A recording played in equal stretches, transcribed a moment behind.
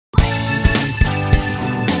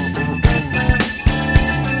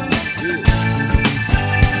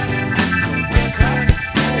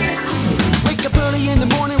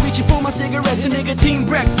cigarettes and nicotine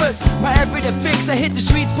breakfast. My everyday fix, I hit the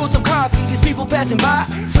streets for some coffee. These people passing by,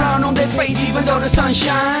 frown on their face even though the sun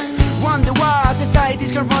shines. Wonder why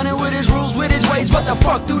society's confronted with its rules, with its ways. What the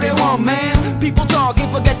fuck do they want, man? People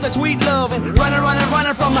talking, forget the sweet love, and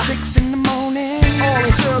running from the 6 in the morning. All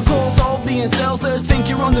in circles, all being selfless, think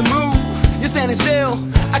you're on the move. You're standing still,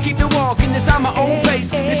 I keep the walking, this on my own pace.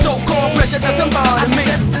 This so-called pressure doesn't bother me. I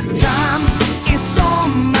said the time is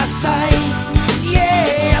on my side.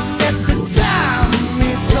 Yeah, I said the time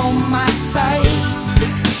is on my side.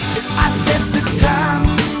 I said the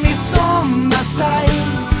time is on my side.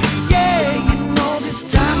 Yeah, you know this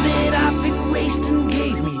time that I've been wasting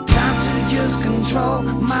gave me time to just control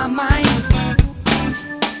my mind.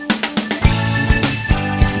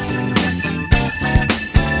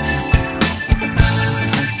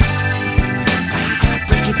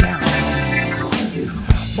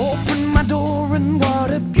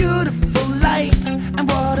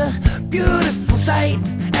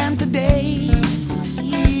 And today,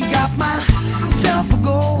 got myself a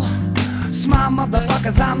goal. Smile,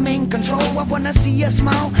 motherfuckers, I'm in control. I wanna see you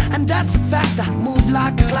smile, and that's a fact. I move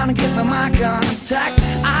like a clown and get some eye contact.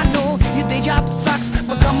 I know your day job sucks,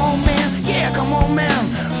 but come on, man, yeah, come on, man.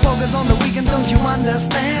 Focus on the weekend, don't you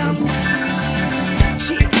understand?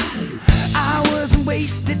 Shit, I wasn't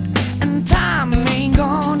wasted, and time ain't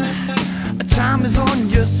gone. Time is on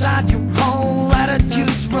your side, your whole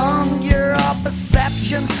attitude's wrong. Your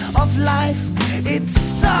perception of life,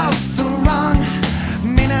 it's all so wrong.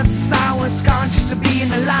 Minutes, hours, conscious to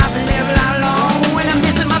being alive and live how long. When I'm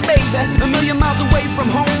missing my baby, a million miles away from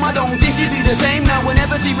home, I don't think she'd be the same. Now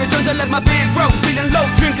whenever she returns, I let my big bro feeling low,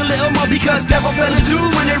 drink a little more, because devil fellas do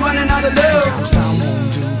when they're running out of love. Sometimes time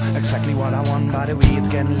won't do exactly what I want. By the way, it's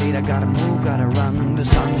getting late, I gotta move, gotta run. The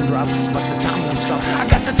sun drops, but the time won't stop. I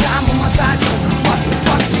got the time on my side, so what the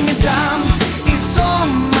fuck, singing time is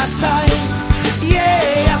on my side.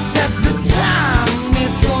 Yeah, I said the time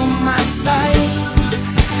is on my side.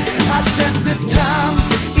 I said the time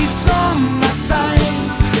is on my side.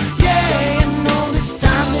 Yeah, and all this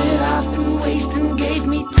time that I've been wasting gave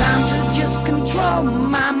me time to just control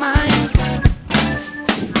my mind.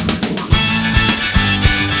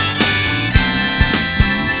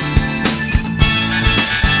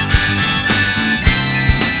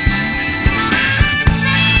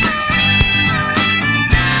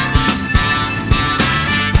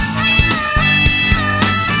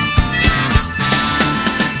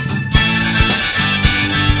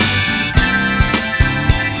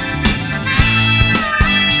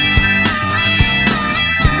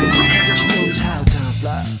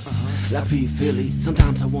 Like P. Philly,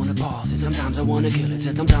 sometimes I wanna pause it, sometimes I wanna kill it.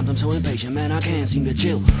 Sometimes I'm so impatient, man, I can't seem to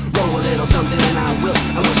chill. Roll a little something and I will.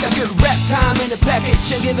 I wish I could wrap time in a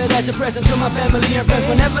package and give it as a present to my family and friends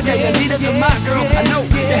whenever they need it. To my girl, I know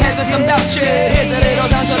they're having some doubt, shit.